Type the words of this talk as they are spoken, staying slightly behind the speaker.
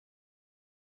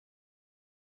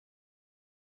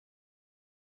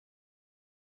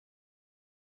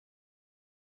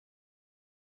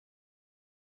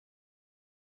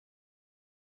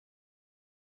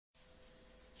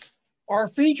Our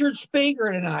featured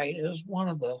speaker tonight is one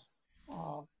of the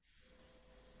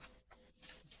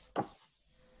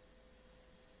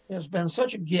has been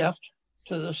such a gift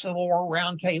to the Civil War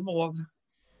Roundtable of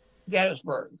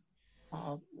Gettysburg.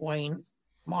 Wayne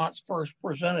Motts first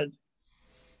presented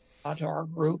to our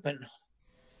group in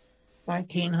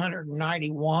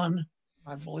 1991.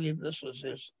 I believe this was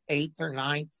his 8th or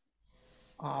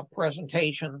 9th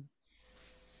presentation.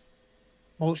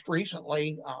 Most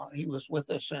recently, he was with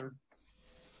us in,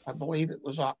 I believe it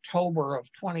was October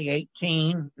of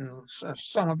 2018. And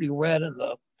some of you read in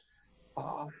the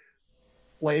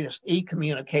latest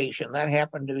e-communication. That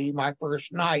happened to be my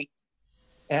first night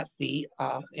at the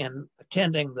in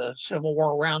attending the Civil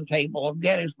War Roundtable of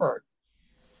Gettysburg.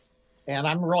 And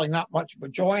I'm really not much of a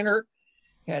joiner.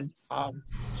 Had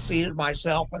seated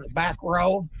myself in the back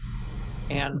row,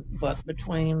 but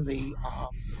between the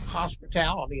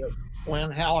hospitality of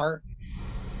Glenn Heller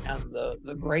and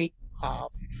the great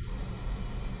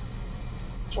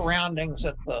surroundings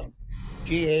at the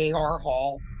GAR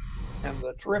Hall and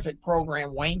the terrific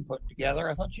program Wayne put together,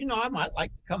 I thought, I might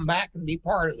like to come back and be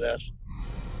part of this.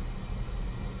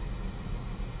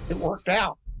 It worked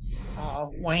out.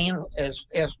 Wayne, as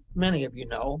many of you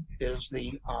know, is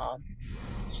the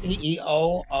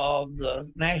CEO of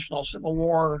the National Civil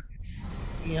War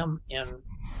Museum in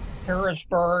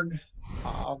Harrisburg.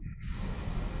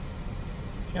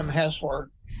 Jim Hessler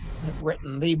had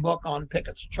written the book on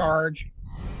Pickett's Charge,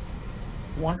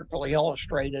 wonderfully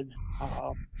illustrated,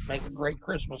 make a great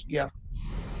Christmas gift.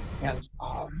 And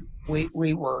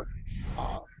we were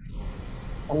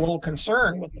a little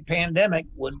concerned with the pandemic.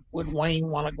 Would Wayne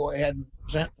want to go ahead and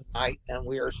present tonight? And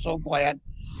we are so glad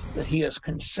that he has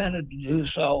consented to do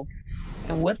so.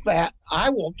 And with that, I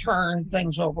will turn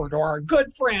things over to our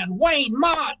good friend, Wayne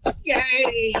Motts.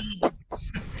 Yay!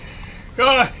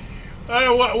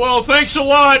 Well, thanks a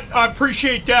lot. I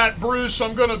appreciate that, Bruce.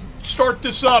 I'm going to start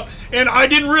this up. And I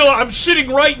didn't realize I'm sitting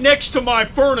right next to my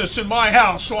furnace in my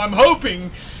house, so I'm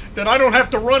hoping that I don't have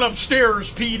to run upstairs,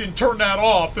 Pete, and turn that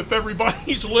off if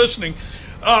everybody's listening.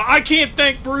 I can't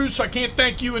thank Bruce. I can't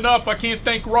thank you enough. I can't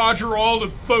thank Roger, all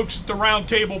the folks at the round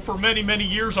table for many, many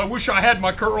years. I wish I had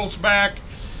my curls back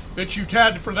that you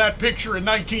had for that picture in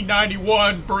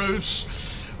 1991, Bruce.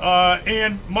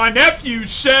 And my nephew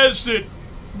says that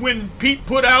when Pete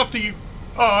put out the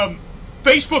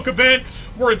Facebook event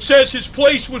where it says his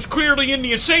place was clearly in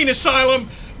the insane asylum,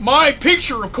 my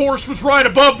picture, of course, was right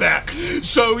above that.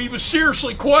 So he was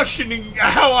seriously questioning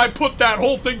how I put that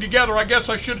whole thing together. I guess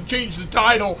I should have changed the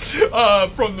title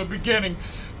from the beginning.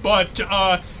 But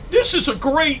this is a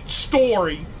great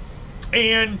story,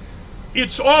 and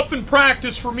it's often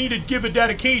practice for me to give a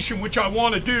dedication, which I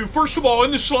want to do. First of all,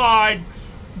 in the slide,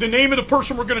 the name of the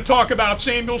person we're going to talk about,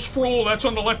 Samuel Sproul, that's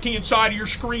on the left-hand side of your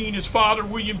screen, his father,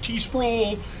 William T.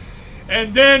 Sproul.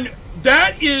 And then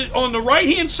that is, on the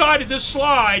right-hand side of this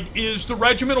slide, is the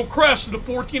regimental crest of the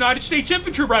 4th United States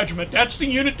Infantry Regiment. That's the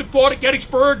unit that fought at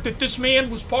Gettysburg that this man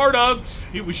was part of.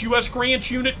 It was U.S. Grant's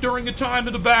unit during the time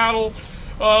of the battle.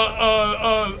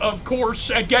 Of course,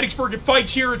 at Gettysburg, it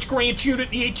fights here. It's Grant's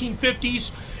unit in the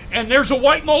 1850s. And there's a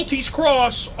white Maltese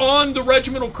cross on the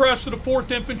regimental crest of the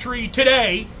 4th Infantry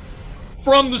today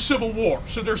from the Civil War.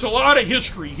 So there's a lot of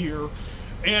history here.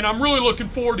 And I'm really looking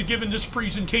forward to giving this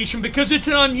presentation because it's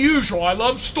unusual. I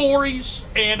love stories,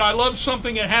 and I love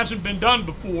something that hasn't been done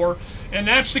before, and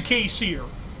that's the case here.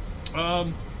 Let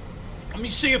me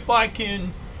see if I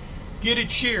can get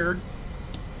it shared.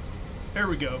 There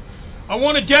we go. I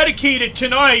want to dedicate it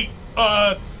tonight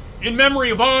in memory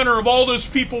of honor of all those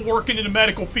people working in the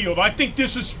medical field. I think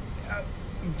this is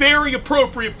very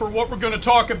appropriate for what we're going to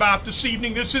talk about this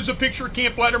evening. This is a picture of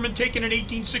Camp Letterman taken in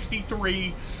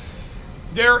 1863.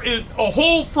 There is a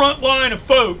whole front line of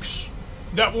folks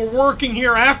that were working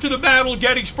here after the Battle of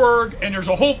Gettysburg, and there's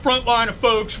a whole front line of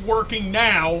folks working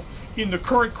now in the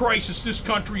current crisis this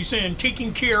country's in,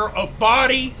 taking care of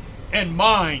body and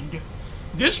mind.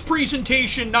 This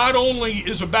presentation not only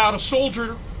is about a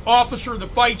soldier officer that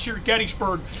fights here at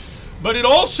Gettysburg, but it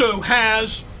also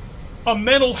has a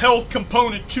mental health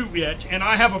component to it. And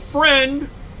I have a friend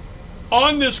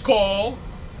on this call.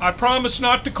 I promise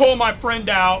not to call my friend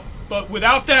out, but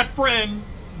without that friend,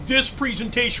 this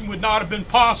presentation would not have been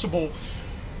possible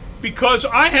because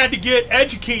I had to get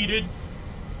educated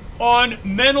on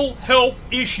mental health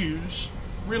issues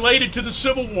related to the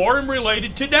Civil War and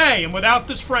related today. And without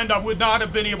this friend, I would not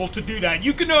have been able to do that.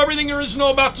 You can know everything there is to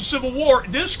know about the Civil War.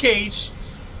 This case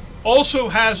also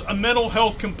has a mental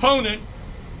health component.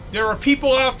 There are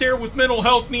people out there with mental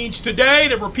health needs today.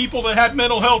 There were people that had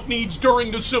mental health needs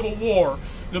during the Civil War.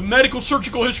 The medical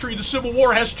surgical history of the Civil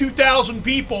War has 2,000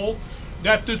 people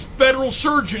that the federal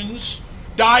surgeons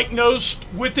diagnosed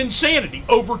with insanity.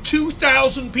 Over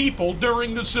 2,000 people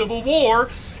during the Civil War,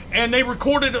 and they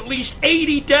recorded at least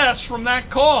 80 deaths from that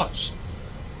cause.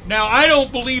 Now, I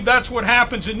don't believe that's what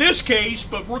happens in this case,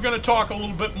 but we're going to talk a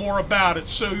little bit more about it.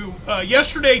 So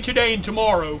yesterday, today, and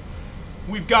tomorrow,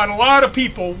 we've got a lot of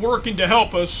people working to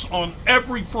help us on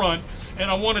every front, and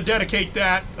I want to dedicate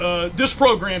this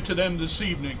program to them this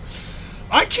evening.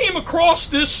 I came across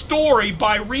this story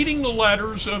by reading the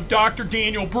letters of Dr.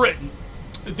 Daniel Britton.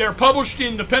 They're published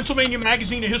in the Pennsylvania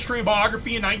Magazine of History and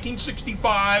Biography in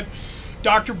 1965.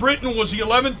 Dr. Britton was the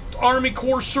 11th Army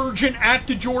Corps surgeon at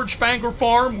the George Spangler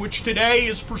Farm, which today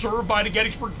is preserved by the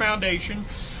Gettysburg Foundation.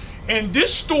 And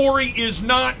this story is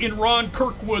not in Ron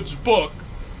Kirkwood's book.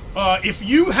 If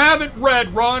you haven't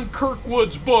read Ron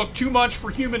Kirkwood's book, Too Much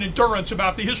for Human Endurance,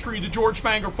 about the history of the George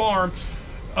Spangler Farm,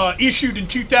 issued in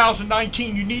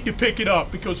 2019, you need to pick it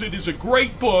up because it is a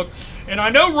great book. And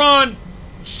I know Ron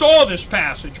saw this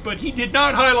passage, but he did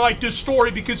not highlight this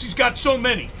story because he's got so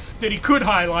many that he could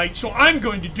highlight, so I'm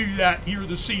going to do that here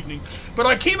this evening. But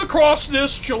I came across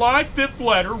this July 5th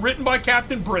letter written by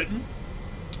Captain Britton,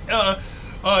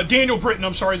 Daniel Britton,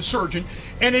 I'm sorry, the surgeon,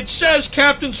 and it says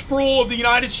Captain Sproul of the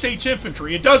United States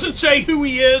Infantry. It doesn't say who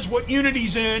he is, what unit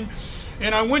he's in,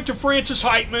 and I went to Francis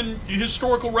Heitman, the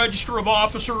Historical Register of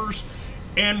Officers,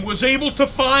 and was able to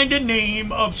find a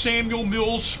name of Samuel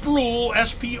Mills Sproul,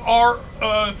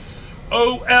 S-P-R-O-L-E,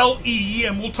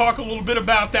 and we'll talk a little bit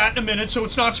about that in a minute, so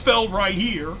it's not spelled right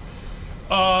here,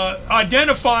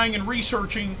 identifying and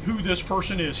researching who this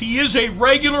person is. He is a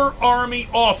regular Army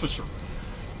officer.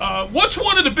 What's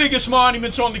one of the biggest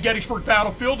monuments on the Gettysburg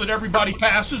battlefield that everybody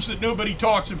passes that nobody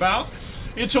talks about?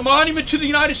 It's a monument to the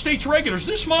United States regulars.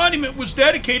 This monument was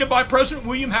dedicated by President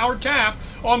William Howard Taft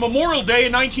on Memorial Day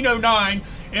in 1909,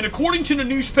 and according to the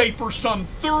newspaper, some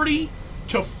 30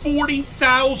 to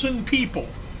 40,000 people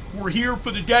were here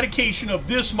for the dedication of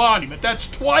this monument. That's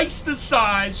twice the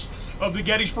size of the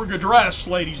Gettysburg Address,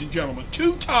 ladies and gentlemen.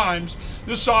 2 times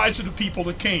the size of the people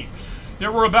that came.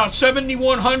 There were about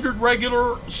 7,100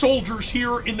 regular soldiers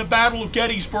here in the Battle of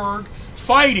Gettysburg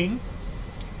fighting.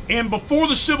 And before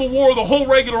the Civil War, the whole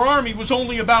regular army was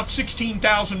only about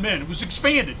 16,000 men. It was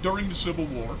expanded during the Civil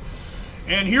War.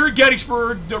 And here at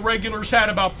Gettysburg, the regulars had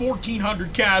about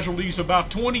 1,400 casualties, about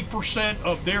 20%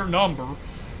 of their number,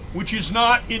 which is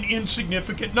not an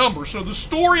insignificant number. So the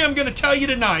story I'm going to tell you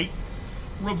tonight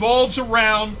revolves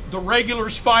around the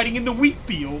regulars fighting in the wheat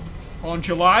field on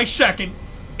July 2nd,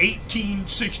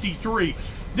 1863.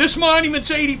 This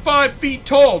monument's 85 feet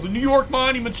tall. The New York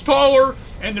monument's taller,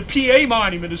 and the PA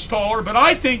monument is taller, but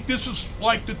I think this is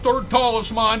like the 3rd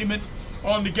tallest monument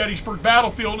on the Gettysburg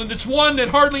battlefield, and it's one that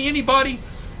hardly anybody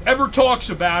ever talks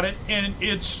about it, and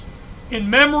it's in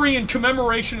memory and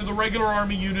commemoration of the regular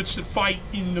Army units that fight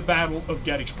in the Battle of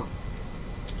Gettysburg.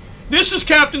 This is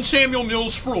Captain Samuel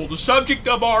Mills Sproul, the subject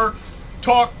of our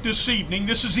talk this evening.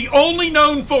 This is the only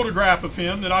known photograph of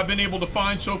him that I've been able to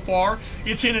find so far.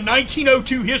 It's in a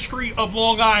 1902 history of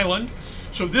Long Island.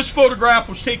 So this photograph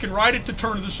was taken right at the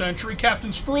turn of the century.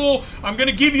 Captain Sproul, I'm going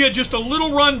to give you just a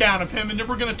little rundown of him, and then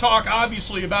we're going to talk,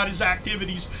 obviously, about his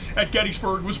activities at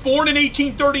Gettysburg. Was born in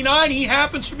 1839. He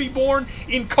happens to be born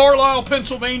in Carlisle,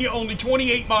 Pennsylvania, only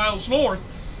 28 miles north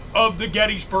of the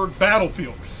Gettysburg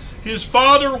battlefield. His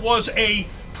father was a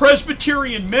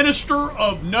Presbyterian minister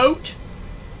of note.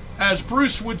 As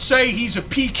Bruce would say, he's a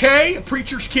PK, a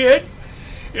preacher's kid.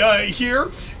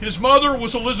 Here. His mother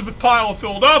was Elizabeth Pyle of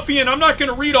Philadelphia, and I'm not going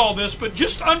to read all this, but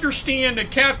just understand that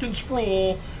Captain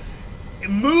Sproul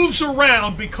moves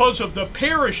around because of the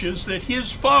parishes that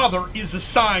his father is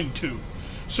assigned to.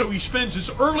 So he spends his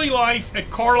early life at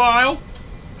Carlisle.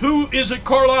 Who is at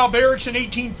Carlisle Barracks in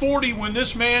 1840 when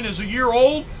this man is a year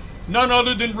old? None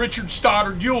other than Richard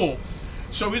Stoddard Ewell.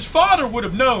 So his father would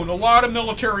have known a lot of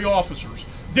military officers.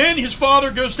 Then his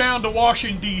father goes down to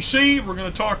Washington, D.C. We're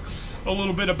going to talk a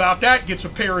little bit about that, gets a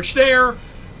parish there.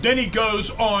 Then he goes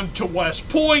on to West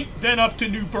Point, then up to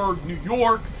Newburgh, New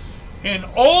York. And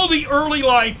all the early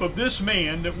life of this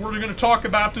man that we're going to talk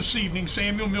about this evening,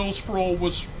 Samuel Mills Sproul,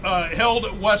 was held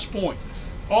at West Point.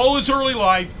 All his early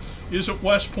life is at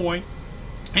West Point,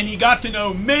 and he got to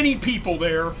know many people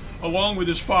there, along with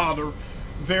his father,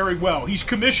 very well. He's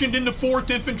commissioned in the 4th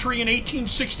Infantry in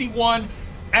 1861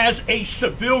 as a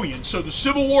civilian. So the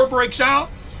Civil War breaks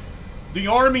out. The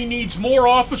Army needs more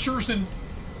officers than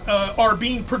are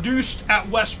being produced at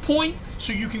West Point,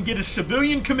 so you can get a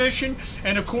civilian commission,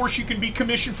 and of course you can be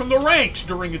commissioned from the ranks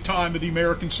during the time of the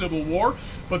American Civil War.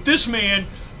 But this man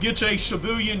gets a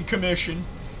civilian commission,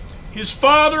 His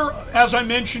father, as I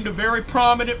mentioned, a very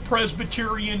prominent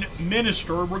Presbyterian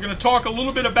minister. We're going to talk a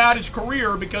little bit about his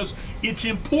career because it's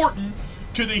important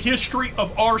to the history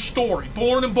of our story.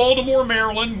 Born in Baltimore,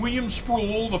 Maryland, William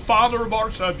Sproul, the father of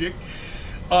our subject,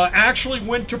 actually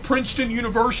went to Princeton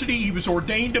University. He was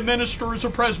ordained a minister as a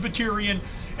Presbyterian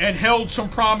and held some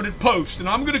prominent posts. And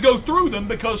I'm going to go through them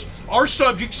because our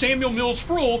subject, Samuel Mills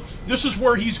Sproul, this is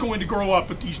where he's going to grow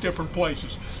up at these different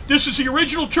places. This is the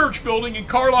original church building in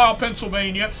Carlisle,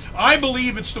 Pennsylvania. I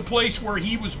believe it's the place where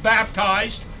he was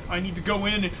baptized. I need to go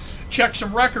in and check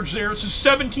some records there. It's a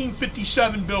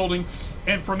 1757 building.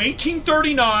 And from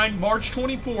 1839, March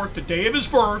 24th, the day of his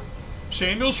birth,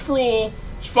 Samuel Sproul,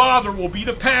 his father, will be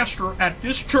the pastor at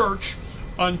this church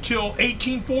until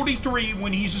 1843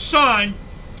 when he's assigned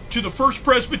to the First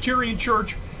Presbyterian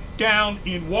Church down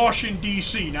in Washington,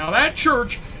 D.C. Now that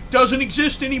church doesn't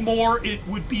exist anymore. It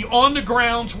would be on the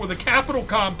grounds where the Capitol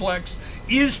complex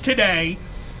is today.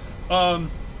 But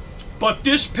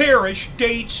this parish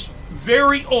dates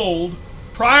very old,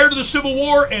 prior to the Civil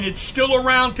War, and it's still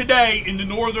around today in the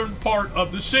northern part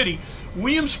of the city.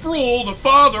 William Sproul, the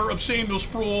father of Samuel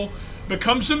Sproul,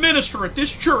 becomes a minister at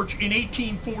this church in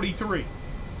 1843.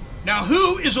 Now,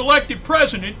 who is elected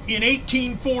president in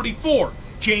 1844?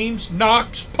 James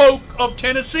Knox Polk of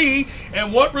Tennessee.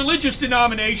 And what religious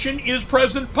denomination is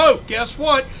President Polk? Guess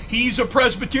what? He's a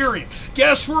Presbyterian.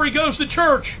 Guess where he goes to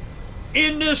church?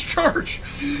 In this church.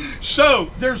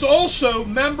 So, there's also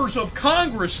members of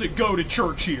Congress that go to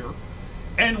church here.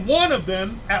 And one of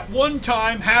them, at one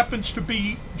time, happens to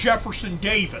be Jefferson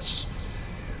Davis.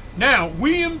 Now,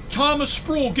 William Thomas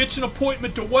Sproul gets an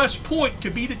appointment to West Point to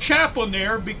be the chaplain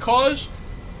there because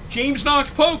James Knox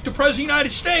Polk, the President of the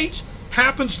United States,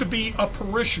 happens to be a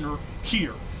parishioner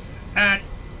here at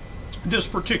this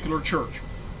particular church.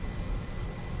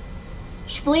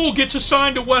 Sproul gets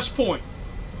assigned to West Point.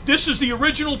 This is the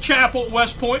original chapel at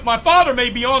West Point. My father may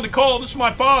be on the call. This is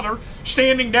my father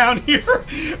standing down here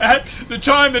at the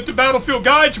time that the battlefield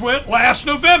guides went last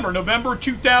November, November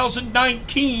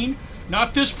 2019.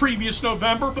 Not this previous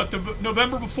November, but the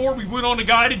November before. We went on a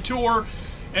guided tour,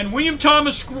 and William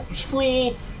Thomas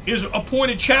Sproul is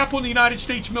appointed chaplain of the United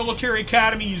States Military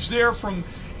Academy. He's there from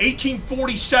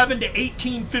 1847 to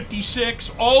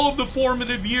 1856. All of the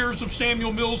formative years of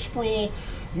Samuel Mills Sproul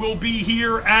will be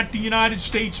here at the United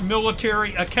States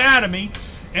Military Academy.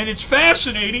 And it's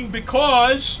fascinating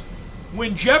because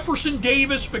when Jefferson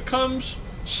Davis becomes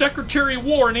Secretary of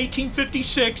War in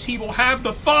 1856, he will have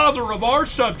the father of our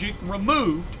subject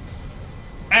removed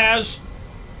as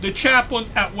the chaplain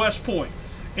at West Point.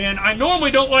 And I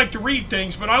normally don't like to read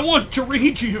things, but I want to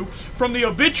read you from the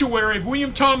obituary of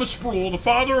William Thomas Sproul, the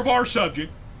father of our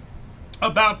subject,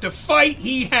 about the fight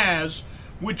he has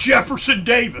with Jefferson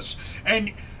Davis.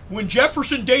 And when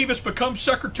Jefferson Davis becomes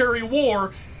Secretary of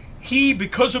War, he,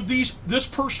 because of this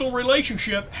personal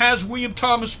relationship, has William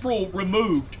Thomas Sproul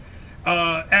removed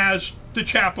as the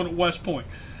chaplain at West Point.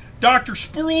 Dr.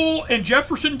 Sproul and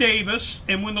Jefferson Davis,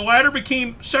 and when the latter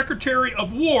became Secretary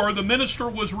of War, the minister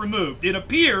was removed. It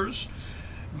appears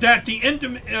that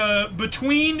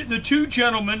between the two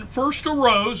gentlemen first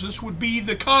arose, this would be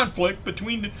the conflict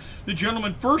between the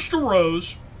gentlemen first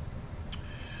arose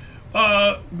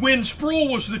when Sproul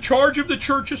was the charge of the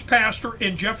church's pastor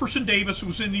and Jefferson Davis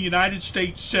was in the United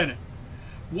States Senate.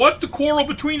 What the quarrel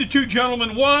between the two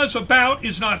gentlemen was about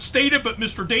is not stated, but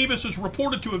Mr. Davis is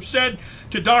reported to have said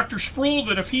to Dr. Sproul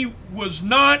that if it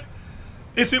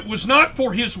was not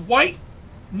for his white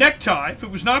necktie,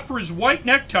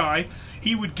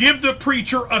 he would give the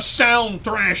preacher a sound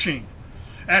thrashing.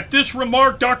 At this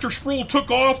remark, Dr. Sproul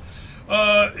took off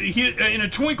in a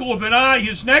twinkle of an eye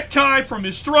his necktie from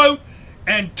his throat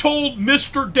and told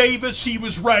Mr. Davis he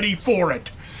was ready for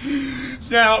it.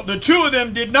 Now, the two of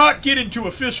them did not get into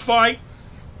a fist fight,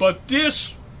 but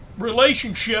this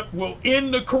relationship will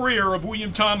end the career of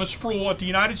William Thomas Sproul at the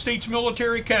United States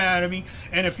Military Academy.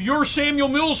 And if you're Samuel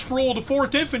Mills Sproul, the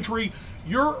 4th Infantry,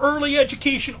 your early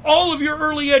education, all of your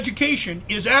early education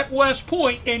is at West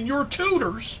Point, and your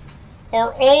tutors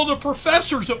are all the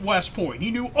professors at West Point. He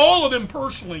knew all of them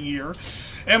personally here.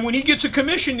 And when he gets a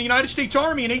commission in the United States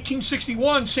Army in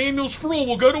 1861, Samuel Sproul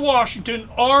will go to Washington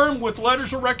armed with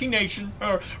letters of recommendation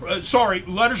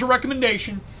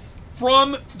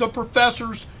from the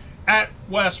professors at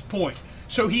West Point.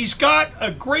 So he's got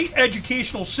a great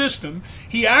educational system.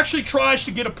 He actually tries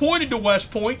to get appointed to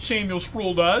West Point, Samuel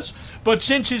Sproul does, but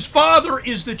since his father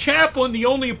is the chaplain, the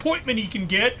only appointment he can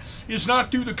get is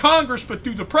not through the Congress, but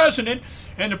through the president,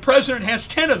 and the president has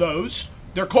 10 of those.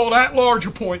 They're called at-large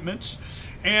appointments.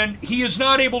 and he is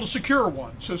not able to secure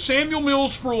one. So Samuel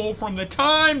Mills Sproul, from the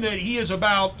time that he is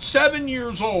about 7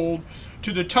 years old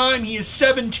to the time he is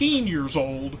 17 years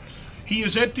old, he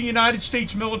is at the United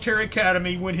States Military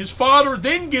Academy, when his father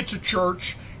then gets a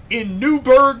church in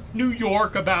Newburgh, New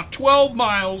York, about 12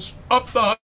 miles up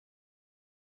the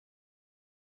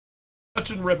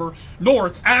Hudson River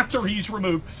north, after he's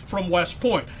removed from West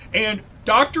Point. And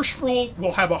Dr. Sproul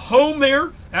will have a home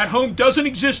there. That home doesn't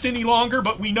exist any longer,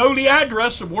 but we know the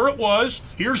address of where it was.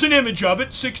 Here's an image of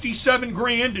it, 67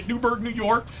 Grand at Newburgh, New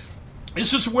York.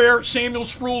 This is where Samuel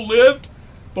Sproul lived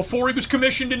before he was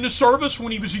commissioned into service,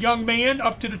 when he was a young man,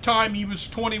 up to the time he was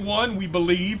 21, we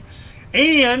believe.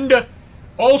 And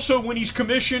also when he's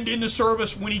commissioned into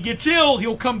service, when he gets ill,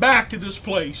 he'll come back to this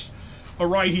place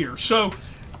right here. So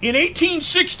in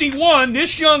 1861,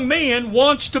 this young man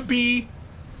wants to be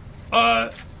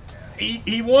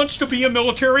he wants to be a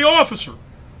military officer.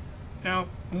 Now,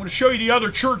 I'm going to show you the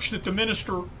other church that the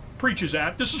minister preaches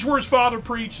at. This is where his father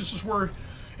preached. This is where,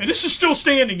 and this is still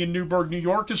standing in Newburgh, New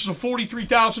York. This is a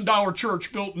 $43,000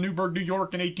 church built in Newburgh, New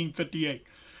York in 1858.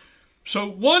 So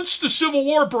once the Civil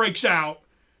War breaks out,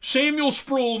 Samuel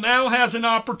Sproul now has an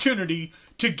opportunity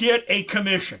to get a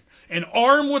commission. And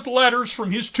armed with letters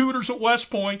from his tutors at West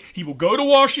Point, he will go to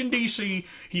Washington, D.C.,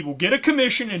 he will get a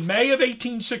commission in May of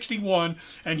 1861,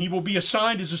 and he will be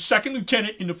assigned as a second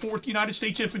lieutenant in the 4th United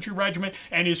States Infantry Regiment,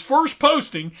 and his first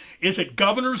posting is at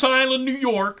Governor's Island, New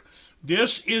York.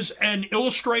 This is an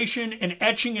illustration and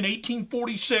etching in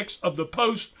 1846 of the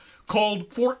post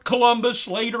called Fort Columbus.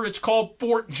 Later it's called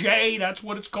Fort J. That's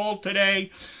what it's called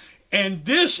today. And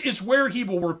this is where he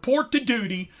will report to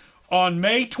duty on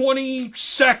May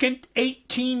 22nd,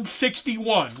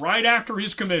 1861, right after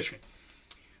his commission.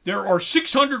 There are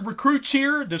 600 recruits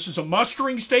here. This is a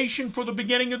mustering station for the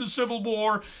beginning of the Civil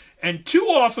War, and 2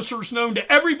 officers known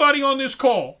to everybody on this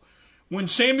call, when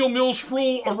Samuel Mills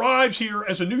Sproul arrives here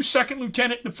as a new second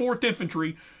lieutenant in the 4th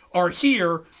Infantry, are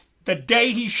here the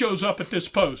day he shows up at this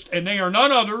post. And they are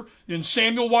none other than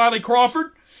Samuel Wiley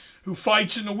Crawford, who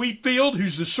fights in the wheat field,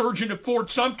 who's the surgeon at Fort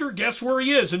Sumter. Guess where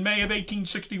he is in May of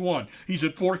 1861? He's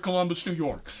at Fort Columbus, New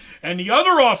York. And the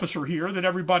other officer here that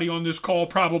everybody on this call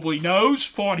probably knows,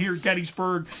 fought here at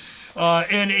Gettysburg,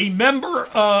 and a member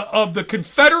of the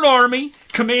Confederate Army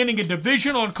commanding a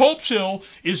division on Culp's Hill,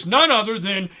 is none other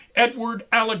than Edward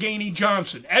Allegheny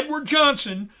Johnson. Edward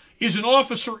Johnson is an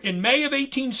officer in May of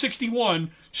 1861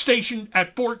 stationed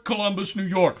at Fort Columbus, New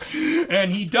York.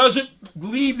 And he doesn't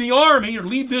leave the Army or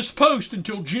leave this post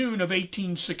until June of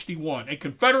 1861. A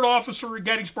Confederate officer at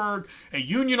Gettysburg, a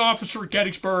Union officer at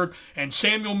Gettysburg, and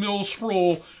Samuel Mills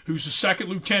Sproul, who's the second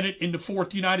lieutenant in the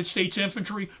 4th United States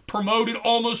Infantry, promoted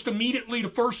almost immediately to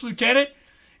first lieutenant.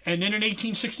 And then in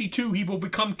 1862, he will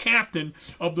become captain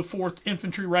of the 4th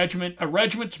Infantry Regiment, a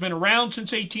regiment that's been around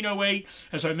since 1808.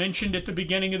 As I mentioned at the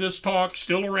beginning of this talk,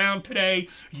 still around today.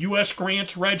 U.S.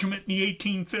 Grant's regiment in the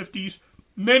 1850s.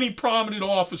 Many prominent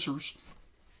officers,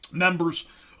 members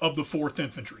of the 4th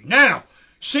Infantry. Now,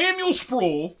 Samuel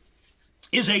Sproul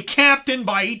is a captain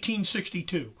by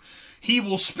 1862. He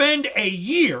will spend a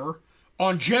year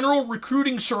on general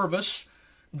recruiting service,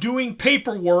 doing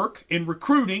paperwork in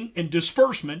recruiting and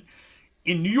disbursement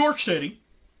in New York City.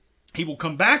 He will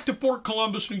come back to Fort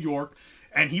Columbus, New York,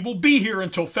 and he will be here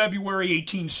until February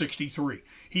 1863.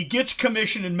 He gets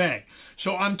commissioned in May.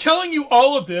 So I'm telling you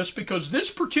all of this because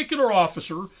this particular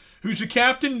officer, who's a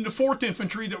captain in the 4th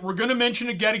Infantry that we're going to mention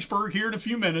at Gettysburg here in a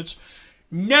few minutes,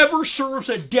 never serves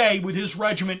a day with his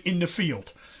regiment in the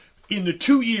field in the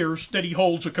 2 years that he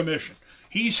holds a commission.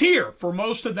 He's here for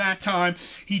most of that time.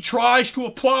 He tries to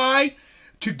apply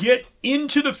to get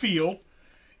into the field,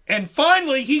 and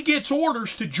finally he gets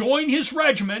orders to join his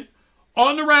regiment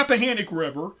on the Rappahannock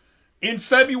River in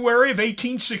February of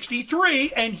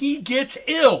 1863, and he gets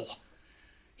ill.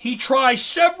 He tries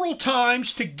several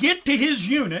times to get to his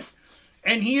unit,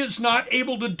 and he is not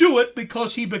able to do it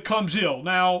because he becomes ill.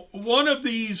 Now, one of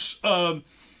these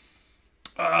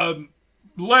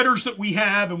letters that we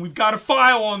have, and we've got a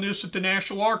file on this at the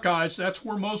National Archives, that's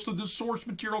where most of the source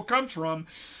material comes from,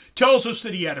 tells us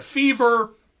that he had a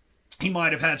fever. He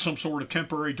might have had some sort of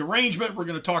temporary derangement. We're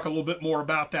going to talk a little bit more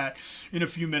about that in a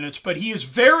few minutes. But he is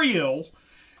very ill,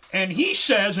 and he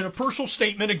says in a personal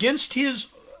statement against his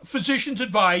physician's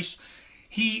advice,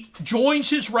 he joins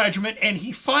his regiment, and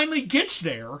he finally gets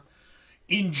there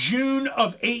in June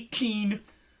of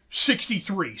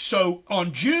 1863. So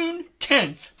on June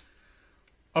 10th,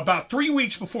 about 3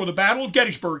 weeks before the Battle of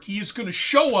Gettysburg, he is going to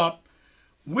show up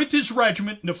with his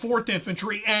regiment in the 4th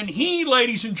Infantry, and he,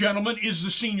 ladies and gentlemen, is the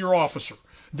senior officer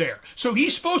there. So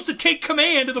he's supposed to take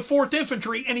command of the 4th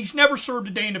Infantry, and he's never served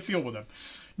a day in the field with them.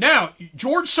 Now,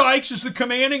 George Sykes is the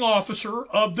commanding officer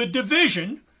of the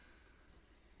division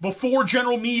before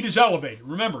General Meade is elevated.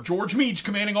 Remember, George Meade's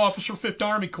commanding officer, 5th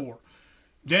Army Corps.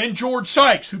 Then George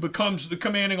Sykes, who becomes the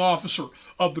commanding officer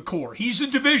of the Corps. He's the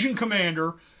division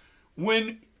commander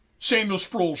when Samuel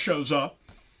Sproul shows up.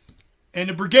 And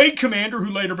the brigade commander,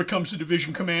 who later becomes the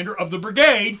division commander of the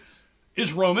brigade,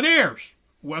 is Roman Ayres,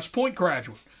 West Point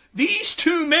graduate. These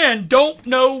two men don't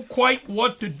know quite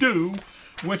what to do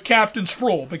with Captain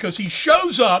Sproul, because he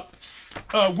shows up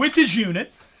with his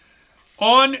unit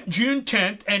on June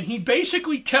 10th, and he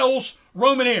basically tells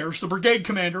Roman Ayres, the brigade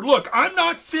commander, look, I'm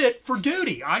not fit for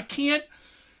duty. I can't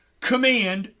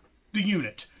command the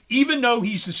unit, even though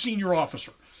he's the senior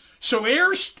officer. So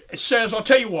Ayres says, I'll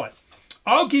tell you what,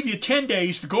 I'll give you 10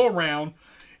 days to go around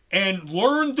and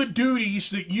learn the duties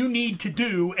that you need to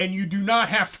do, and you do not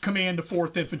have to command the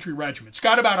 4th Infantry Regiment. It's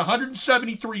got about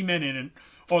 173 men in it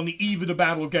on the eve of the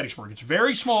Battle of Gettysburg. It's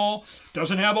very small,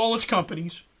 doesn't have all its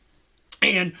companies,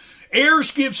 and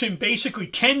Ayres gives him basically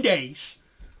 10 days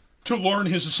to learn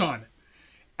his assignment.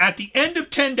 At the end of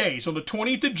 10 days, on the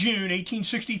 20th of June,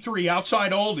 1863,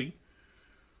 outside Aldie,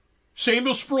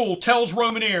 Samuel Sproul tells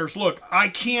Roman Ayres, look, I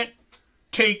can't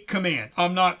take command.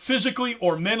 I'm not physically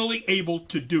or mentally able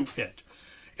to do it.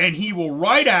 And he will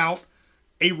write out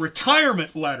a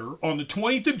retirement letter on the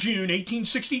 20th of June,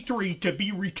 1863, to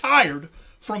be retired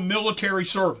from military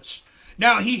service.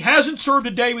 Now, he hasn't served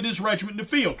a day with his regiment in the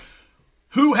field.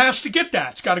 Who has to get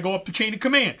that? It's got to go up the chain of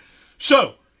command.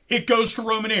 So, it goes to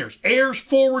Roman Ayres. Ayres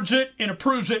forwards it and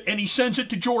approves it, and he sends it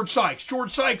to George Sykes.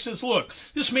 George Sykes says, look,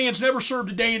 this man's never served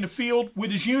a day in the field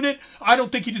with his unit. I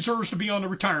don't think he deserves to be on the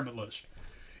retirement list.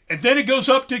 And then it goes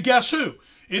up to guess who?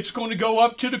 It's going to go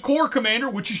up to the Corps commander,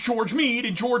 which is George Meade,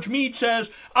 and George Meade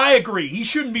says, I agree, he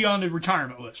shouldn't be on the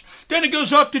retirement list. Then it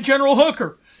goes up to General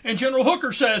Hooker, and General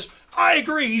Hooker says, I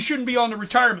agree, he shouldn't be on the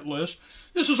retirement list.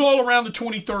 This is all around the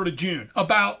 23rd of June,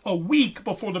 about a week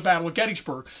before the Battle of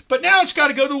Gettysburg. But now it's got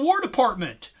to go to the War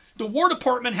Department. The War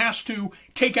Department has to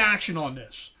take action on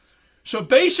this. So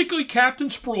basically, Captain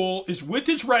Sproul is with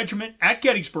his regiment at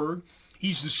Gettysburg.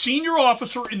 He's the senior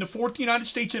officer in the 4th United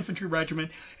States Infantry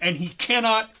Regiment, and he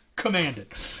cannot command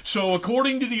it. So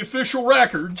according to the official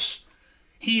records,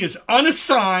 he is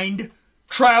unassigned,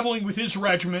 traveling with his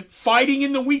regiment, fighting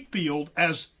in the wheat field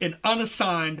as an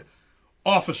unassigned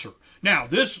officer. Now,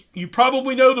 this, you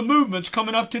probably know the movements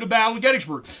coming up to the Battle of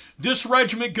Gettysburg. This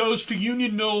regiment goes to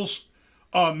Union Mills,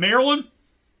 Maryland.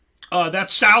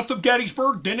 That's south of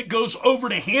Gettysburg. Then it goes over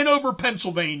to Hanover,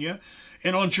 Pennsylvania.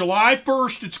 And on July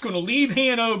 1st, it's going to leave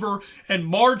Hanover and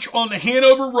march on the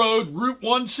Hanover Road, Route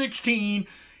 116,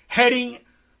 heading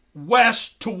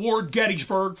west toward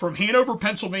Gettysburg from Hanover,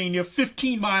 Pennsylvania,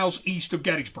 15 miles east of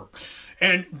Gettysburg.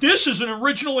 And this is an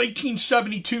original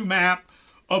 1872 map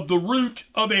of the route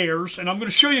of Ayres, and I'm going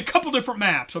to show you a couple different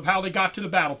maps of how they got to the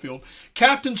battlefield.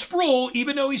 Captain Sproul,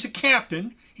 even though he's a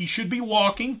captain, he should be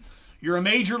walking. You're a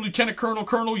major, lieutenant colonel,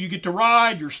 colonel, you get to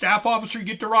ride. You're a staff officer, you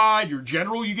get to ride. You're a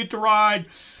general, you get to ride.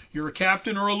 You're a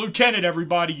captain or a lieutenant,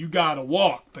 everybody, you got to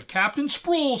walk. But Captain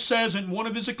Sproul says in one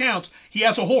of his accounts he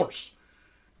has a horse,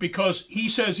 because he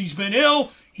says he's been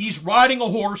ill, he's riding a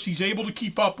horse, he's able to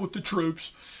keep up with the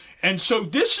troops. And so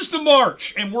this is the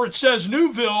march, and where it says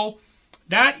Newville,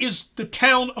 that is the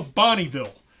town of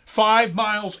Bonneville, 5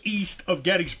 miles east of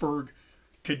Gettysburg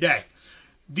today.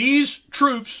 These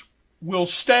troops will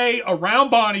stay around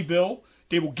Bonneville.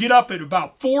 They will get up at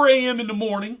about 4 a.m. in the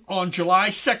morning on July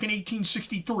 2nd,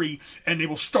 1863, and they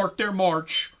will start their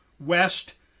march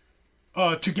west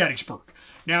to Gettysburg.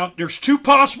 Now, there's two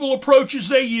possible approaches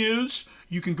they use.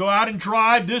 You can go out and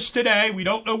drive this today. We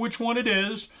don't know which one it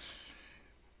is.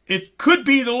 It could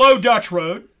be the Low Dutch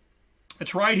Road.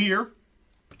 It's right here.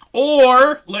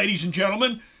 Or, ladies and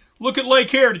gentlemen, look at Lake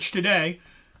Heritage today.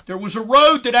 There was a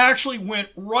road that actually went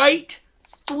right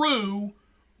through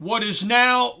what is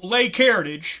now Lake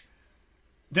Heritage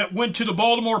that went to the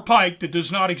Baltimore Pike that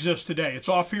does not exist today. It's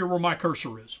off here where my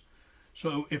cursor is.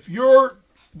 So if you're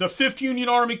the 5th Union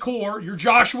Army Corps, you're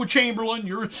Joshua Chamberlain,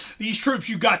 you're these troops,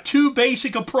 you've got two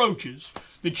basic approaches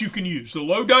that you can use. The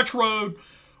Low Dutch Road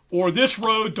or this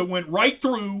road that went right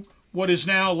through what is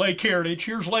now Lake Heritage.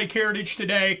 Here's Lake Heritage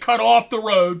today, cut off the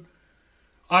road.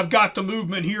 I've got the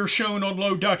movement here shown on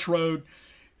Low Dutch Road.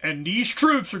 And these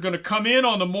troops are going to come in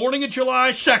on the morning of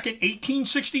July 2nd,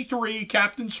 1863,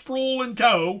 Captain Sproul in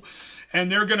tow,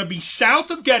 and they're going to be south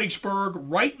of Gettysburg,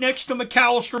 right next to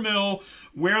McAllister Mill,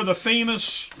 where the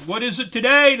famous, what is it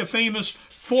today? The famous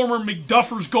former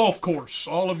McDuffer's Golf Course.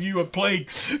 All of you have played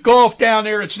golf down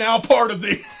there. It's now part of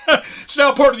the it's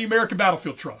now part of the American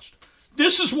Battlefield Trust.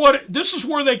 This is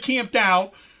where they camped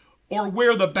out or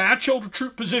where the Batchelder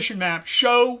troop position maps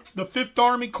show the 5th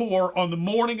Army Corps on the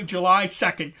morning of July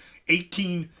 2nd,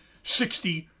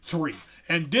 1863.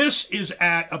 And this is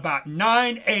at about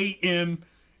 9 a.m.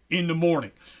 in the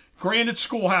morning. Granite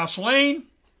Schoolhouse Lane,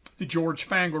 the George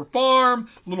Spangler Farm,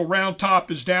 Little Round Top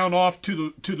is down off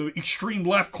to the extreme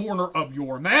left corner of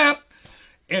your map,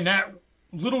 and that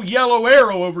little yellow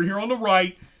arrow over here on the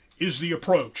right is the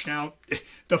approach. Now,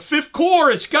 the 5th Corps,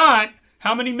 it's got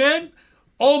how many men?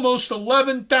 Almost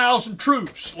 11,000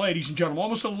 troops, ladies and gentlemen,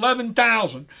 almost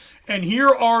 11,000. And here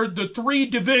are the 3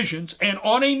 divisions, and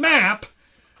on a map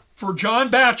for John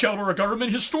Batchelder, a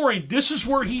government historian, this is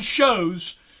where he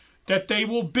shows that they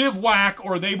will bivouac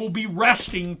or they will be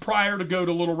resting prior to go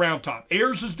to Little Round Top.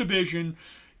 Ayers' division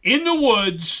in the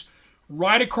woods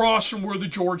right across from where the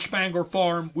George Spangler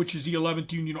Farm, which is the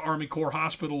 11th Union Army Corps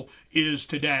Hospital, is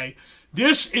today.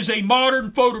 This is a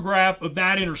modern photograph of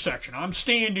that intersection. I'm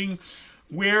standing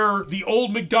where the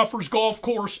old McDuffers Golf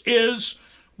Course is.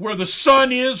 Where the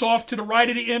sun is off to the right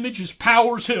of the image is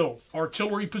Powers Hill,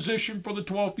 artillery position for the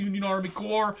 12th Union Army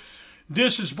Corps.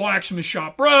 This is Blacksmith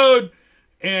Shop Road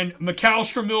and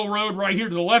McAllister Mill Road right here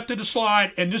to the left of the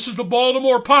slide. And this is the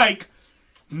Baltimore Pike,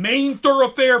 main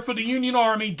thoroughfare for the Union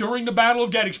Army during the Battle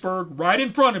of Gettysburg, right in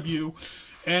front of you.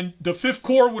 And the 5th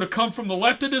Corps would have come from the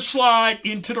left of this slide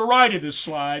into the right of this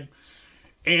slide.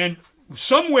 And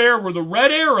somewhere where the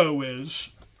red arrow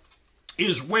is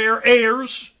where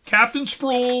Ayers, Captain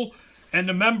Sproul, and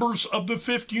the members of the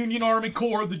 5th Union Army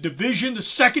Corps, the division, the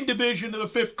 2nd Division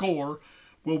of the 5th Corps,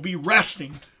 will be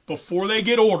resting before they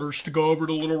get orders to go over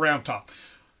to Little Round Top.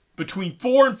 Between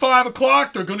 4 and 5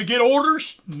 o'clock, they're going to get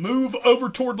orders, move over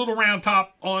toward Little Round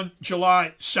Top on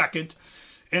July 2nd.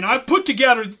 And I put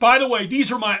together, by the way,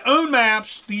 these are my own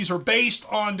maps. These are based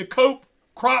on the Cope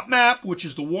crop map, which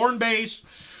is the Warren base.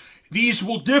 These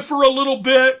will differ a little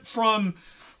bit from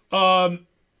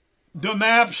the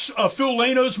maps, Phil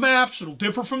Lano's maps. It'll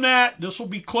differ from that. This will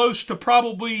be close to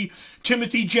probably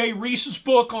Timothy J. Reese's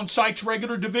book on Sykes'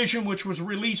 Regular Division, which was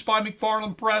released by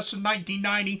McFarland Press in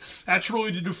 1990. That's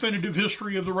really the definitive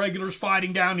history of the regulars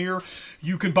fighting down here.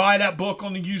 You can buy that book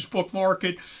on the used book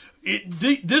market.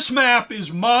 This map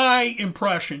is my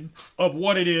impression of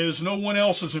what it is, no one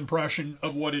else's impression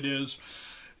of what it is.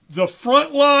 The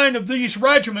front line of these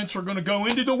regiments are going to go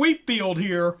into the wheat field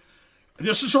here.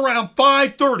 This is around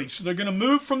 5:30, so they're going to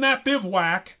move from that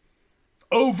bivouac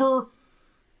over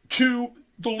to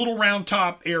the Little Round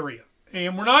Top area.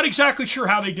 And we're not exactly sure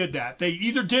how they did that. They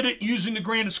either did it using the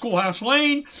Granite Schoolhouse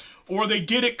Lane, or they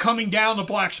did it coming down the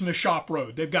Blacksmith Shop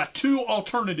Road. They've got 2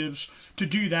 alternatives to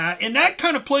do that. And that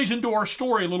kind of plays into our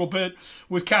story a little bit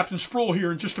with Captain Sproul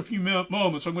here in just a few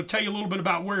moments. I'm going to tell you a little bit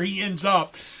about where he ends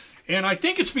up. And I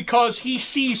think it's because he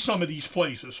sees some of these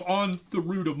places on the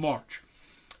route of march.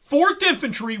 4th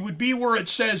Infantry would be where it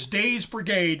says Day's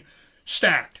Brigade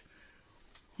stacked.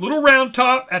 Little Round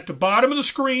Top at the bottom of the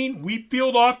screen, wheat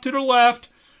field off to the left.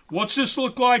 What's this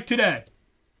look like today?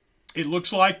 It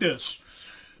looks like this.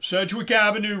 Sedgwick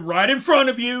Avenue right in front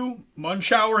of you,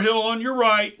 Munshauer Hill on your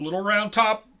right, Little Round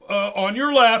Top on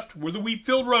your left, where the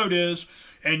Wheatfield Road is,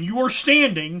 and you are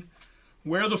standing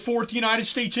where the 4th United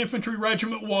States Infantry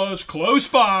Regiment was, close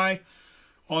by,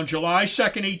 on July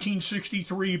 2nd,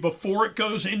 1863, before it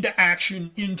goes into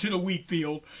action into the wheat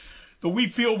field. The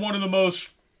wheat field, one of the most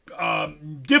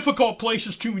difficult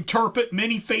places to interpret,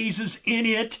 many phases in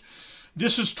it.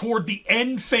 This is toward the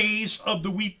end phase of the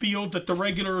wheat field that the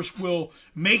regulars will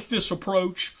make this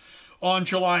approach on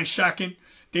July 2nd.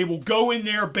 They will go in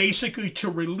there basically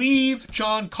to relieve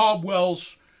John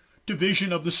Caldwell's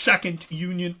division of the 2nd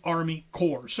Union Army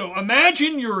Corps. So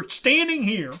imagine you're standing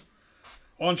here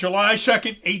on July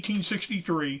 2nd,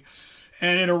 1863,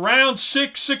 and at around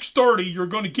 6:30, you're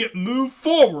going to get moved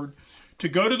forward to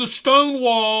go to the stone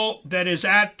wall that is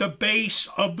at the base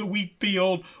of the wheat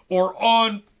field or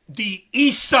on the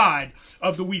east side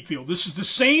of the wheat field. This is the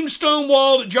same stone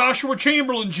wall that Joshua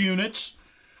Chamberlain's units,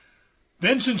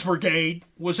 Benson's brigade,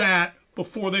 was at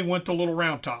before they went to Little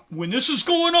Round Top. When this is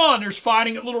going on, there's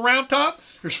fighting at Little Round Top,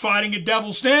 there's fighting at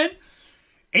Devil's Den,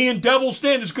 and Devil's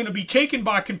Den is going to be taken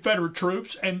by Confederate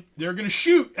troops, and they're going to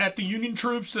shoot at the Union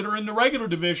troops that are in the regular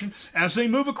division as they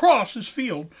move across this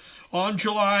field on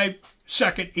July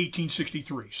 2nd,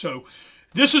 1863. So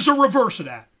this is a reverse of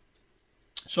that.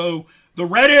 So the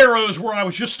red arrow is where I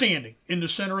was just standing, in the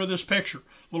center of this picture.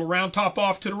 Little Round Top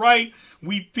off to the right,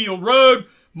 Wheatfield Road,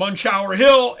 Munshauer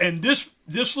Hill, and this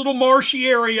little marshy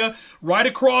area right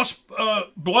across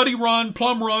Bloody Run,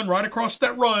 Plum Run, right across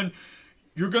that run,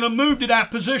 you're going to move to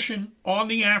that position on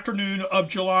the afternoon of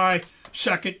July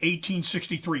 2nd,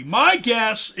 1863. My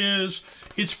guess is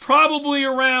it's probably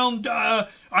around, I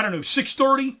don't know,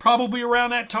 6:30, probably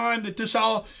around that time that this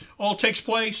all takes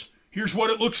place. Here's what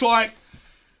it looks like.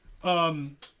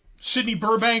 Sidney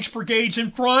Burbank's brigade's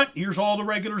in front. Here's all the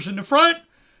regulars in the front.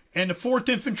 And the 4th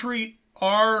Infantry,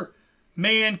 our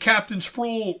man, Captain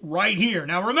Sproul, right here.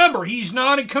 Now remember, he's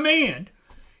not in command.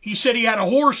 He said he had a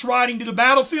horse riding to the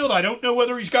battlefield. I don't know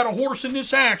whether he's got a horse in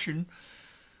this action.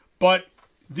 But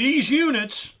these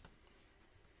units,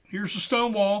 here's the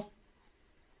stone wall.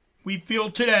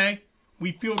 Wheatfield today.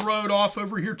 Wheatfield Road off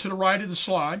over here to the right of the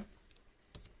slide.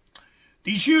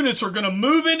 These units are going to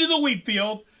move into the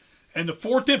wheatfield, and the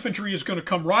 4th Infantry is going to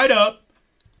come right up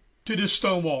to this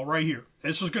stone wall right here.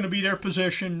 This is going to be their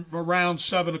position around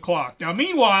 7 o'clock. Now,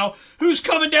 meanwhile, who's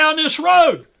coming down this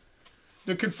road?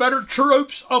 The Confederate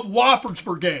troops of Wofford's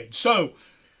brigade. So,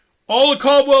 all of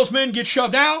Caldwell's men get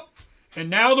shoved out, and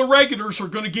now the regulars are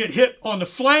going to get hit on the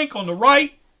flank, on the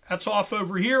right. That's off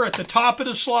over here at the top of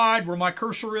the slide where my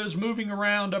cursor is, moving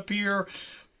around up here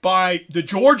by the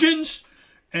Georgians.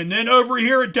 And then over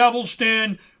here at Devil's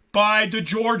Den by the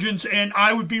Georgians. And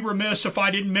I would be remiss if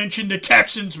I didn't mention the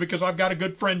Texans, because I've got a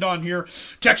good friend on here,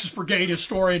 Texas Brigade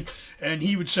historian, and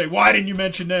he would say, why didn't you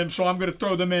mention them? So I'm going to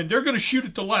throw them in. They're going to shoot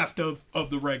at the left of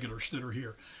the regulars that are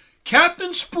here.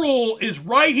 Captain Sproul is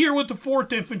right here with the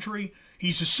 4th Infantry.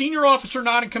 He's a senior officer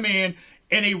not in command,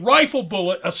 and a rifle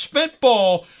bullet, a spent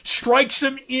ball, strikes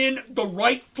him in the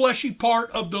right fleshy part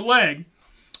of the leg.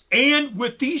 And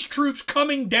with these troops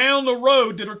coming down the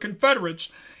road that are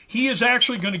Confederates, he is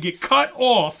actually going to get cut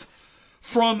off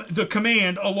from the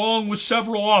command along with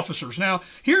several officers. Now,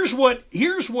 here's what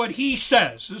he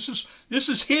says. This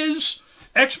is his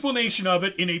explanation of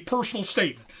it in a personal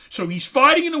statement. So he's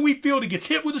fighting in the wheatfield. He gets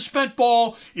hit with a spent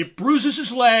ball. It bruises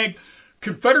his leg.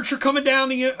 Confederates are coming down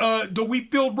the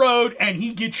Wheatfield Road, and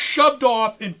he gets shoved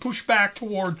off and pushed back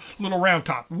toward Little Round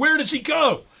Top. Where does he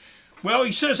go? Well,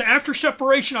 he says, after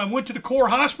separation, I went to the Corps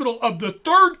Hospital of the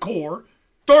 3rd Corps,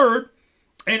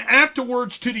 and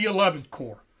afterwards to the 11th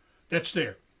Corps. That's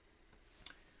there.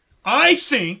 I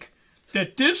think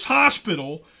that this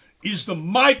hospital is the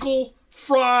Michael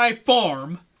Fry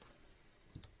Farm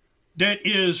that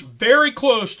is very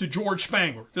close to George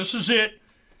Spangler. This is it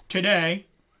today.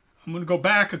 I'm going to go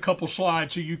back a couple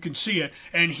slides so you can see it.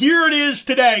 And here it is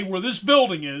today where this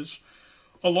building is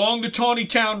along the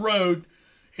Taneytown Road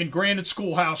in Granite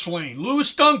Schoolhouse Lane.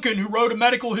 Lewis Duncan, who wrote a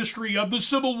medical history of the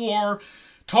Civil War,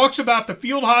 talks about the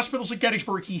field hospitals at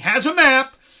Gettysburg. He has a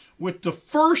map with the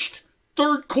 1st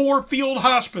 3rd Corps Field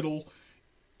Hospital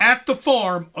at the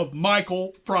farm of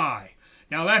Michael Fry.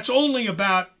 Now, that's only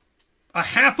about a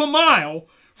half a mile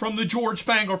from the George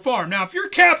Spangler Farm. Now, if you're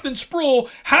Captain Sproul,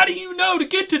 how do you know to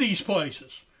get to these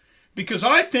places? Because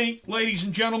I think, ladies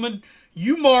and gentlemen,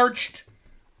 you marched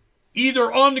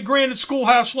either on the Granite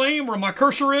Schoolhouse Lane, where my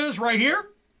cursor is, right here,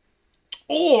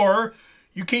 or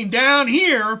you came down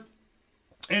here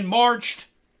and marched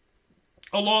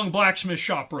along Blacksmith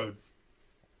Shop Road.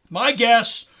 My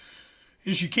guess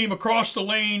is you came across the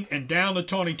lane and down the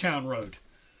Taneytown Road.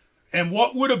 And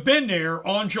what would have been there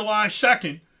on July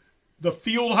 2nd, the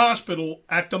field hospital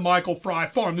at the Michael Fry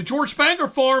Farm. The George Spangler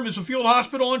Farm is a field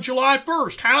hospital on July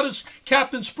 1st. How does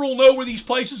Captain Sproul know where these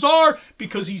places are?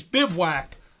 Because he's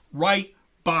bivouacked right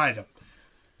by them.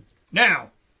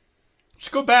 Now, let's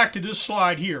go back to this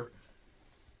slide here.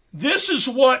 This is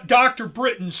what Dr.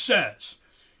 Britton says.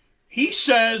 He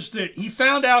says that he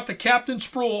found out that Captain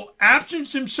Sproul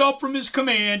absenced himself from his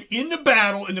command in the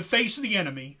battle in the face of the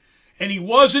enemy, and he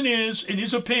was and is, in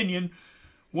his opinion,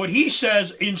 what he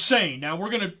says, insane. Now, we're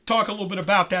going to talk a little bit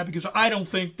about that because I don't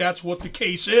think that's what the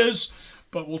case is,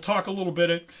 but we'll talk a little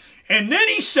bit. And then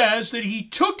he says that he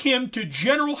took him to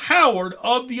General Howard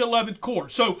of the 11th Corps.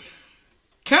 So,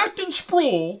 Captain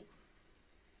Sproul,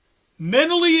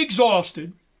 mentally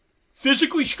exhausted,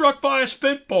 physically struck by a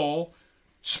spent ball,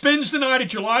 spends the night of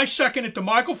July 2nd at the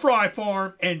Michael Fry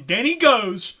Farm, and then he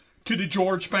goes to the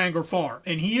George Spangler Farm.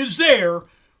 And he is there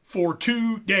for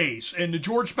 2 days. And the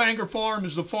George Spangler Farm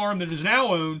is the farm that is now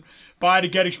owned by the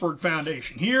Gettysburg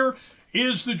Foundation. Here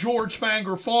is the George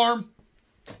Spangler Farm.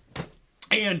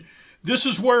 And this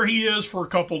is where he is for a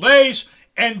couple days.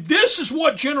 And this is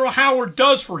what General Howard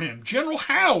does for him. General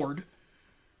Howard,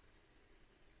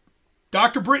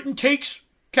 Dr. Britton takes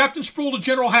Captain Sproul to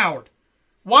General Howard.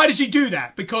 Why does he do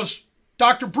that? Because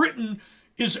Dr. Britton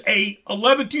is a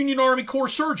 11th Union Army Corps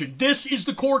surgeon. This is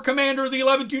the Corps commander of the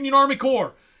 11th Union Army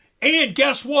Corps. And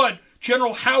guess what?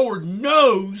 General Howard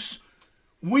knows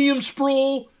William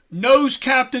Sproul, knows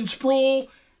Captain Sproul,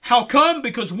 How come?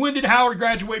 Because when did Howard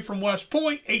graduate from West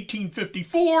Point?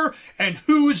 1854. And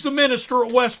who is the minister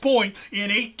at West Point in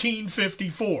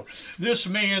 1854? This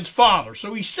man's father.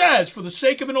 So he says, for the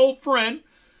sake of an old friend,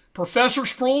 Professor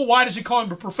Sproul, why does he call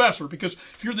him a professor? Because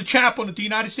if you're the chaplain at the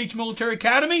United States Military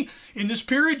Academy, in this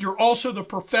period, you're also the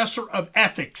professor of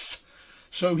ethics.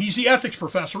 So he's the ethics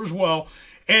professor as well.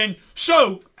 And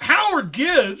so Howard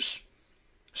gives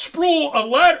Sproul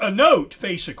a note,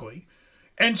 basically,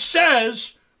 and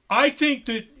says, I think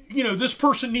that, this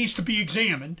person needs to be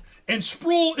examined. And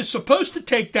Sproul is supposed to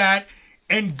take that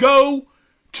and go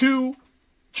to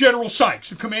General Sykes,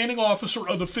 the commanding officer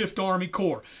of the 5th Army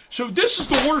Corps. So this is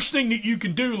the worst thing that you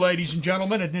can do, ladies and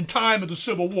gentlemen, in the time of the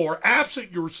Civil War,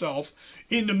 absent yourself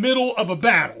in the middle of a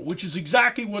battle, which is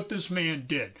exactly what this man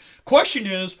did. Question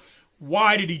is,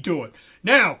 why did he do it?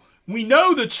 Now, we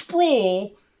know that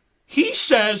Sproul, he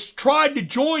says, tried to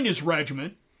join his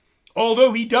regiment,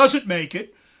 although he doesn't make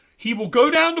it. He will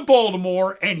go down to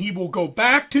Baltimore, and he will go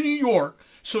back to New York.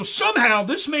 So somehow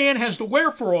this man has the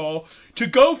wherewithal to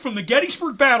go from the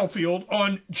Gettysburg battlefield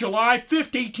on July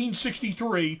 5th,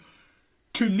 1863,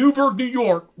 to Newburgh, New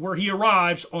York, where he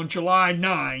arrives on July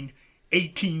 9,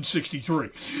 1863.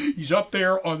 He's up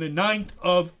there on the 9th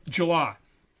of July.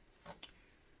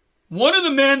 One of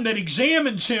the men that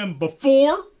examines him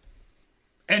before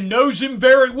and knows him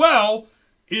very well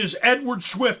is Edward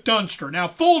Swift Dunster. Now,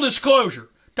 full disclosure,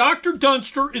 Dr.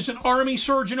 Dunster is an Army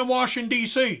surgeon in Washington,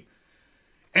 D.C.,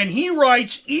 and he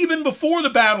writes, even before the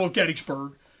Battle of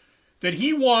Gettysburg, that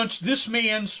he wants this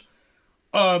man's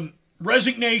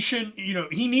resignation,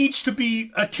 he needs to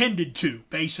be attended to,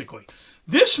 basically.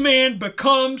 This man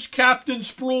becomes Captain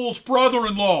Sproul's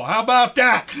brother-in-law. How about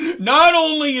that? Not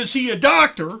only is he a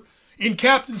doctor, in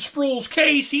Captain Sproul's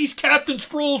case, he's Captain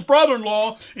Sproul's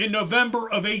brother-in-law in November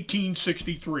of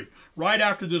 1863, right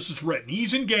after this is written.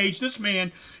 He's engaged, this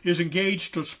man is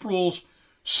engaged to Sproul's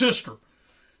sister.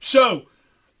 So,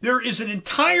 there is an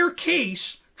entire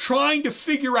case trying to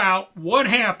figure out what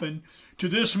happened to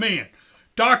this man.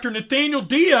 Dr. Nathaniel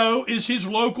Dio is his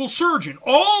local surgeon.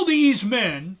 All these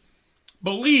men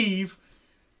believe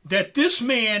that this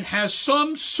man has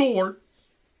some sort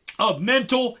of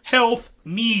mental health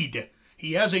need.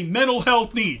 He has a mental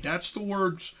health need. That's the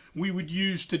words we would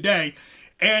use today.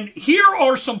 And here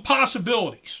are some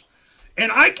possibilities.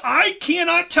 And I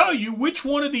cannot tell you which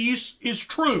one of these is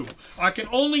true. I can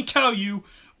only tell you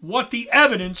what the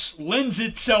evidence lends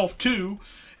itself to,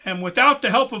 and without the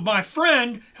help of my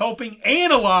friend helping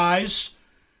analyze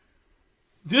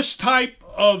this type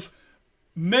of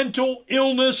mental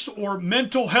illness or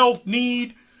mental health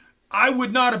need, I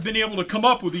would not have been able to come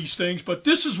up with these things, but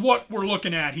this is what we're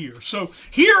looking at here. So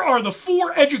here are the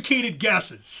 4 educated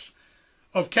guesses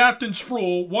of Captain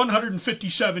Sproul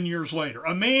 157 years later.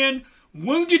 A man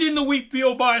wounded in the wheat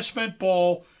field by a spent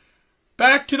ball,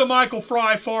 back to the Michael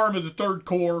Fry farm of the 3rd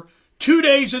Corps, 2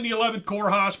 days in the 11th Corps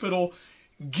Hospital,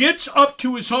 gets up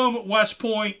to his home at West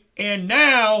Point, and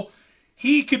now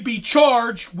he could be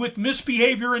charged with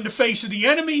misbehavior in the face of the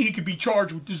enemy. He could be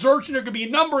charged with desertion. There could be a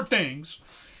number of things.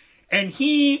 And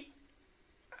he,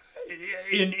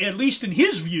 at least in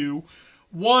his view,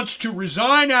 wants to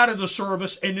resign out of the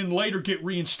service and then later get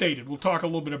reinstated. We'll talk a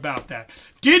little bit about that.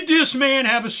 Did this man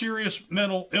have a serious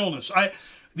mental illness?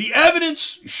 The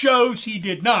evidence shows he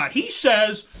did not. He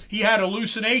says he had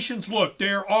hallucinations. Look,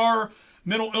 there are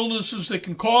mental illnesses that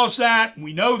can cause that.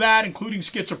 We know that, including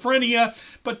schizophrenia.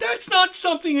 But that's not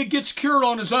something that gets cured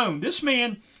on his own. This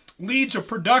man leads a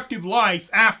productive life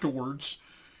afterwards.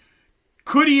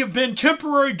 Could he have been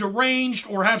temporarily deranged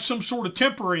or have some sort of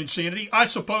temporary insanity? I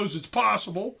suppose it's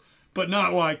possible, but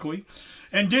not likely.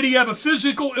 And did he have a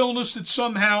physical illness that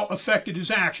somehow affected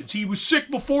his actions? He was sick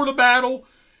before the battle.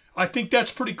 I think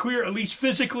that's pretty clear, at least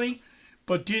physically.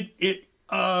 But did it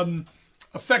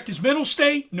affect his mental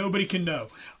state? Nobody can know.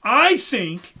 I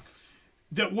think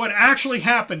that what actually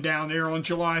happened down there on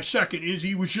July 2nd is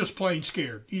he was just plain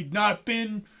scared. He'd not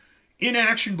been in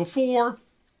action before.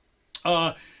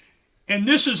 And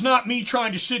this is not me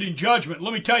trying to sit in judgment.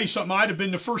 Let me tell you something. I'd have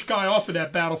been the first guy off of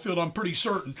that battlefield, I'm pretty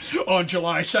certain, on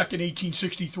July 2nd,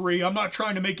 1863. I'm not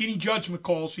trying to make any judgment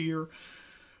calls here.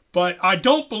 But I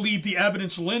don't believe the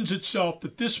evidence lends itself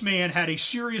that this man had a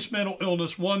serious mental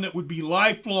illness, one that would be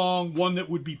lifelong, one that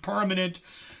would be permanent,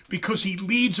 because he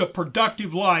leads a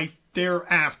productive life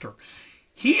thereafter.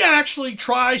 He actually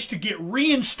tries to get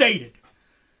reinstated.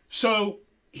 So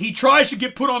he tries to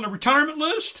get put on the retirement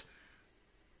list.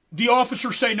 The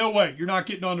officers say, no way, you're not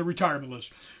getting on the retirement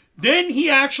list. Then he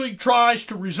actually tries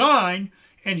to resign,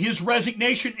 and his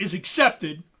resignation is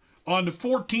accepted on the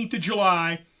 14th of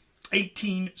July,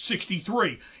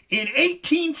 1863. In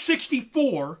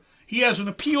 1864, he has an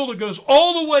appeal that goes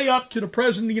all the way up to the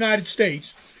President of the United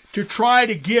States to try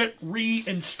to get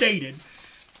reinstated.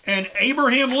 And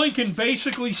Abraham Lincoln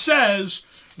basically says,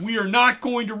 we are not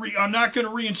going to I'm not going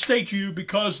to reinstate you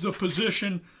because the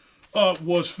position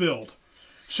was filled.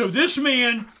 So this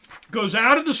man goes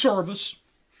out of the service,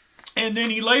 and then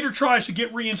he later tries to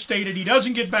get reinstated. He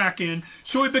doesn't get back in,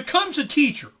 so he becomes a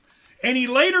teacher. And he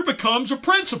later becomes a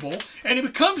principal, and he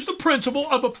becomes the principal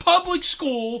of a public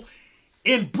school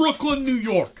in Brooklyn, New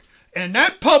York. And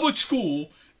that public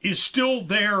school is still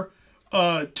there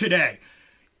today.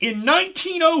 In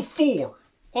 1904,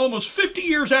 almost 50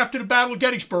 years after the Battle of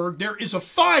Gettysburg, there is a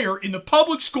fire in the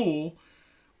public school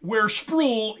where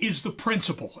Sproul is the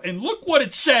principal. And look what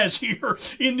it says here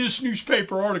in this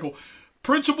newspaper article.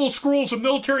 Principal Sproul's a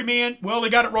military man. Well, they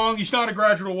got it wrong. He's not a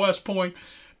graduate of West Point.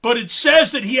 But it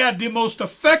says that he had the most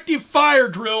effective fire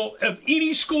drill of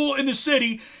any school in the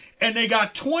city, and they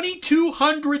got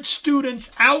 2,200 students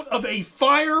out of a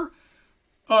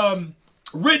fire-ridden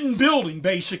building,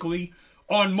 basically,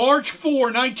 on March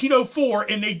 4, 1904,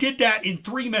 and they did that in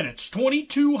 3 minutes.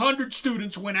 2,200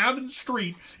 students went out in the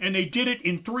street, and they did it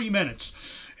in 3 minutes.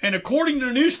 And according to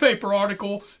the newspaper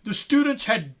article, the students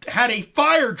had a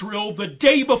fire drill the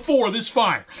day before this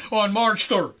fire, on March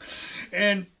 3rd.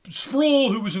 And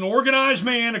Sproul, who was an organized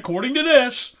man, according to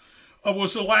this,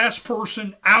 was the last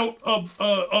person out of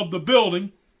the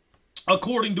building,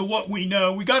 according to what we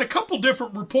know. We got a couple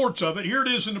different reports of it. Here it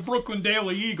is in the Brooklyn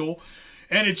Daily Eagle.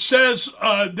 And it says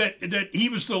that he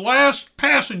was the last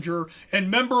passenger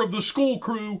and member of the school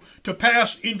crew to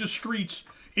pass into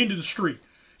the street.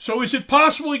 So is it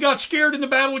possible he got scared in the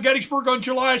Battle of Gettysburg on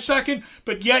July 2nd,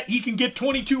 but yet he can get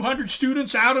 2,200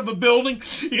 students out of a building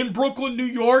in Brooklyn, New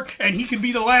York, and he can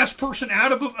be the last person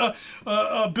out of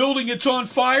a building that's on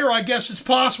fire? I guess it's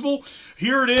possible.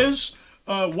 Here it is.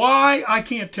 Why? I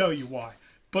can't tell you why.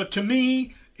 But to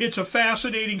me, it's a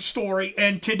fascinating story.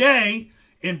 And today,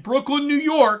 in Brooklyn, New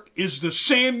York, is the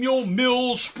Samuel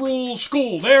Mills Sproul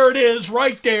School. There it is,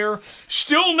 right there,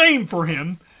 still named for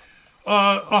him.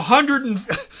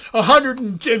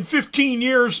 115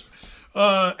 years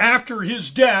after his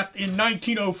death in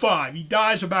 1905. He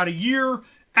dies about a year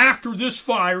after this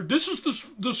fire. This is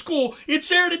the school. It's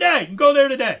there today. You can go there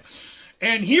today.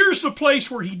 And here's the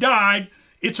place where he died.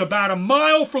 It's about a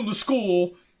mile from the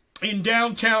school in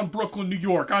downtown Brooklyn, New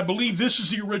York. I believe this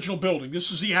is the original building.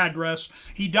 This is the address.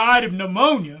 He died of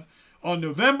pneumonia on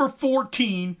November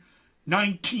 14,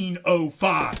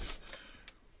 1905.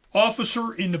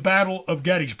 Officer in the Battle of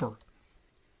Gettysburg.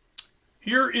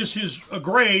 Here is his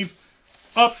grave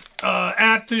up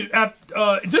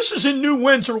this is in New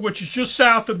Windsor, which is just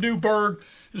south of Newburgh.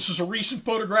 This is a recent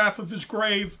photograph of his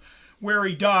grave where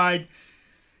he died.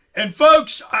 And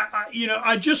folks,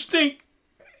 I just think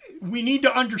we need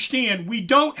to understand we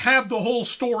don't have the whole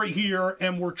story here,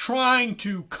 and we're trying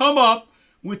to come up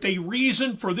with a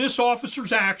reason for this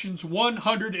officer's actions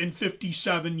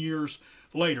 157 years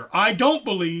later. I don't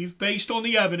believe, based on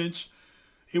the evidence,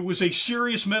 it was a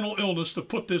serious mental illness that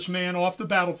put this man off the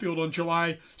battlefield on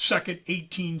July 2nd,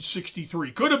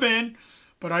 1863. Could have been,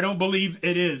 but I don't believe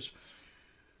it is.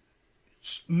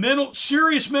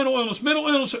 Serious mental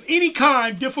illness of any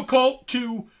kind, difficult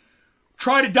to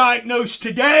try to diagnose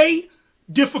today,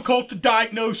 difficult to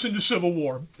diagnose in the Civil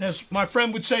War. As my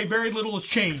friend would say, very little has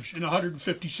changed in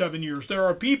 157 years. There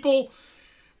are people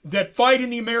that fight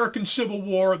in the American Civil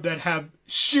War that have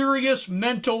serious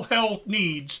mental health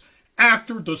needs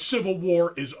after the Civil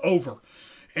War is over.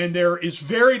 And there is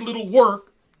very little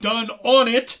work done on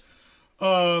it.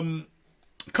 A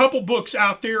couple books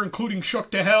out there, including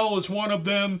Shook to Hell is one of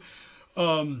them.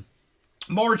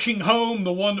 Marching Home,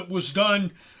 the one that was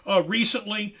done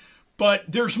recently. But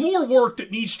there's more work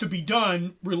that needs to be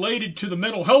done related to the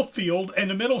mental health field and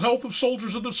the mental health of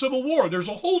soldiers of the Civil War. There's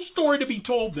a whole story to be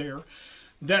told there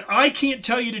that I can't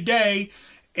tell you today,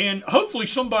 and hopefully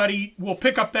somebody will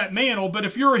pick up that mantle. But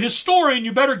if you're a historian,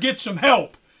 you better get some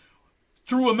help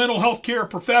through a mental health care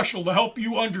professional to help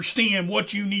you understand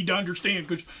what you need to understand,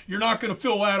 because you're not going to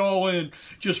fill that all in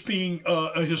just being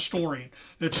a historian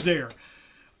that's there.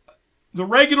 The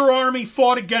regular army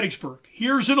fought at Gettysburg.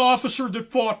 Here's an officer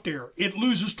that fought there. It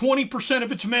loses 20%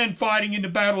 of its men fighting in the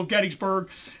Battle of Gettysburg.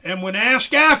 And when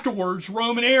asked afterwards,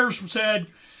 Roman Ayres said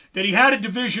that he had a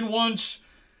division once.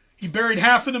 He buried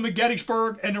half of them at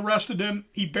Gettysburg, and the rest of them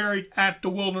he buried at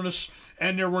the Wilderness,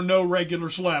 and there were no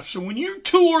regulars left. So when you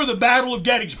tour the Battle of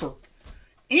Gettysburg,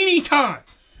 anytime,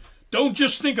 don't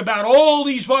just think about all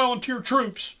these volunteer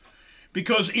troops,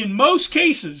 because in most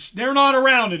cases, they're not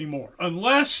around anymore,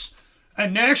 unless a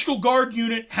National Guard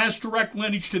unit has direct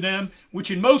lineage to them,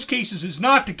 which in most cases is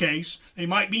not the case. They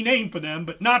might be named for them,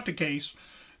 but not the case.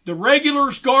 The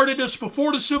regulars guarded us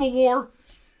before the Civil War.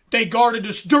 They guarded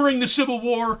us during the Civil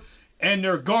War, and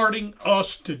they're guarding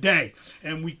us today.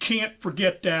 And we can't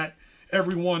forget that,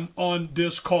 everyone on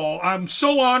this call. I'm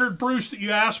so honored, Bruce, that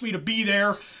you asked me to be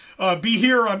there, be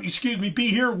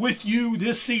here with you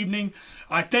this evening.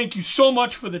 I thank you so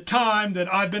much for the time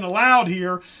that I've been allowed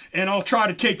here, and I'll try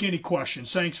to take any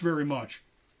questions. Thanks very much.